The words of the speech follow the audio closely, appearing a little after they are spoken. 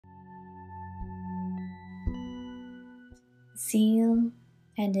zeal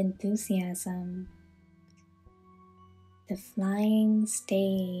and enthusiasm. The flying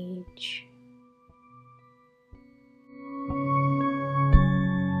stage.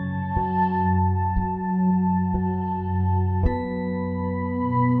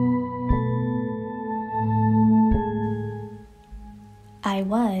 I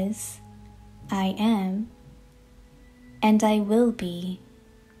was, I am, and I will be.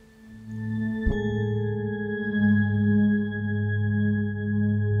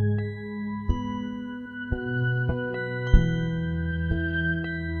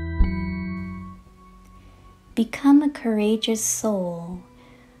 Become a courageous soul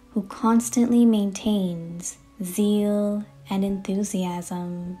who constantly maintains zeal and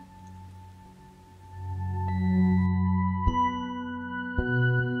enthusiasm.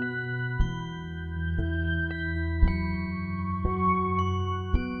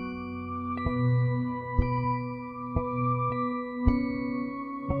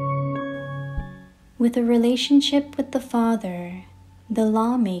 With a relationship with the Father, the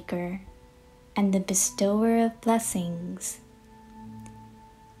lawmaker, and the bestower of blessings,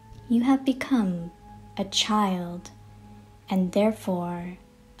 you have become a child and therefore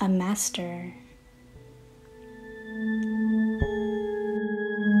a master.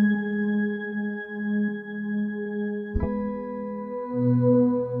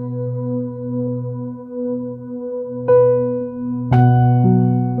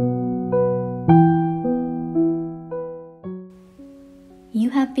 You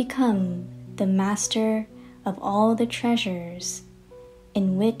have become the master of all the treasures,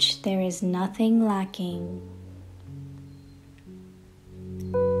 in which there is nothing lacking.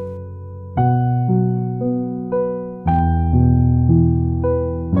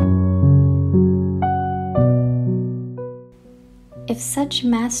 If such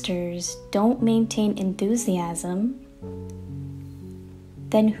masters don't maintain enthusiasm,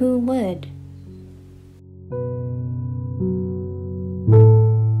 then who would?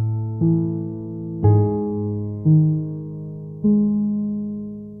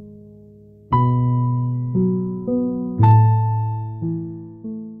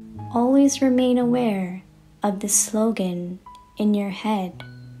 Always remain aware of the slogan in your head.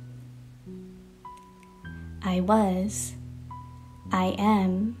 I was, I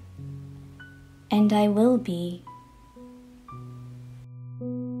am, and I will be.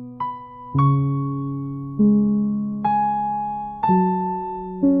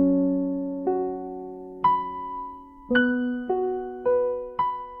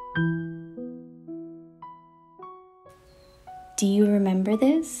 Do you remember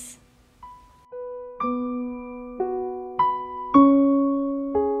this?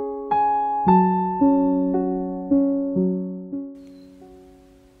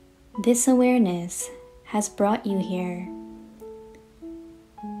 This awareness has brought you here.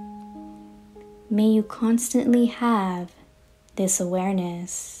 May you constantly have this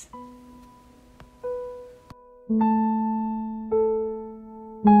awareness.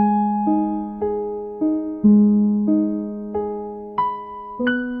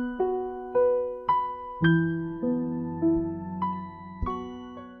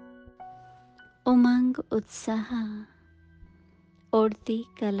 उमंग उत्साह उड़ती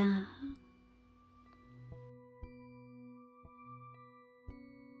कला।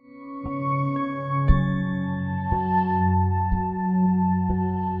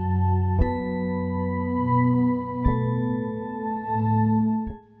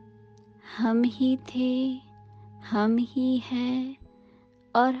 हम ही थे, हम ही हैं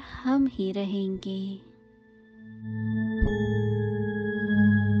और हम ही रहेंगे।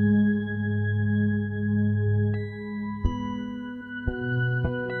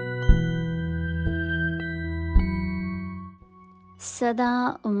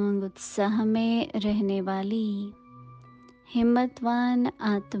 सदा उमंग उत्साह में रहने वाली हिम्मतवान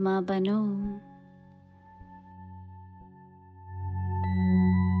आत्मा बनो।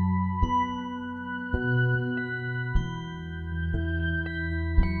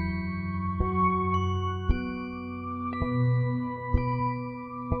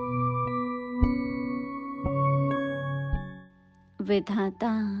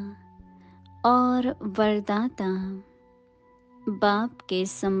 विधाता और वरदाता बाप के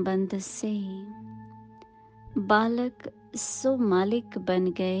संबंध से बालक सो मालिक बन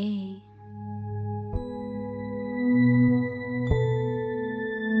गए।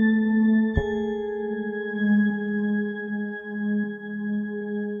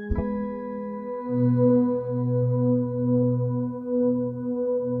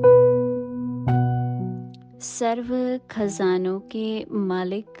 सर्व खजानों के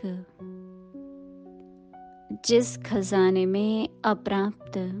मालिक जिस खजाने में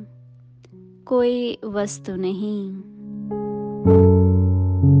अप्राप्त कोई वस्तु नहीं।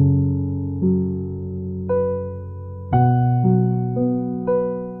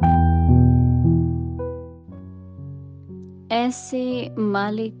 ऐसे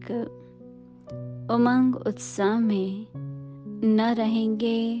मालिक उमंग उत्साह में न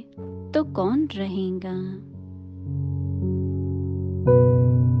रहेंगे तो कौन रहेगा।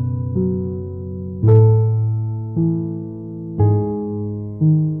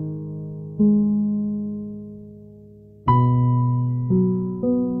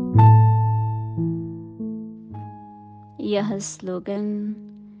 यह स्लोगन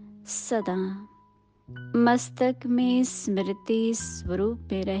सदा मस्तक में स्मृति स्वरूप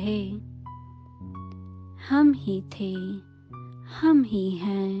में रहे। हम ही थे, हम ही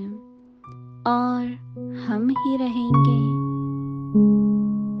हैं और हम ही रहेंगे।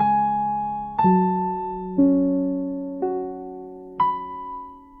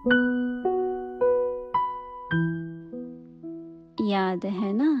 याद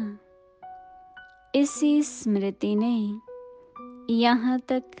है ना, इसी स्मृति ने यहाँ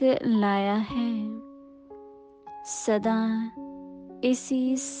तक लाया है। सदा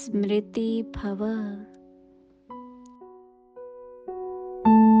इसी स्मृति भव।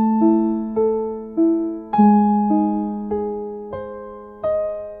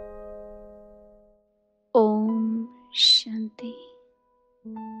 ओम शांति।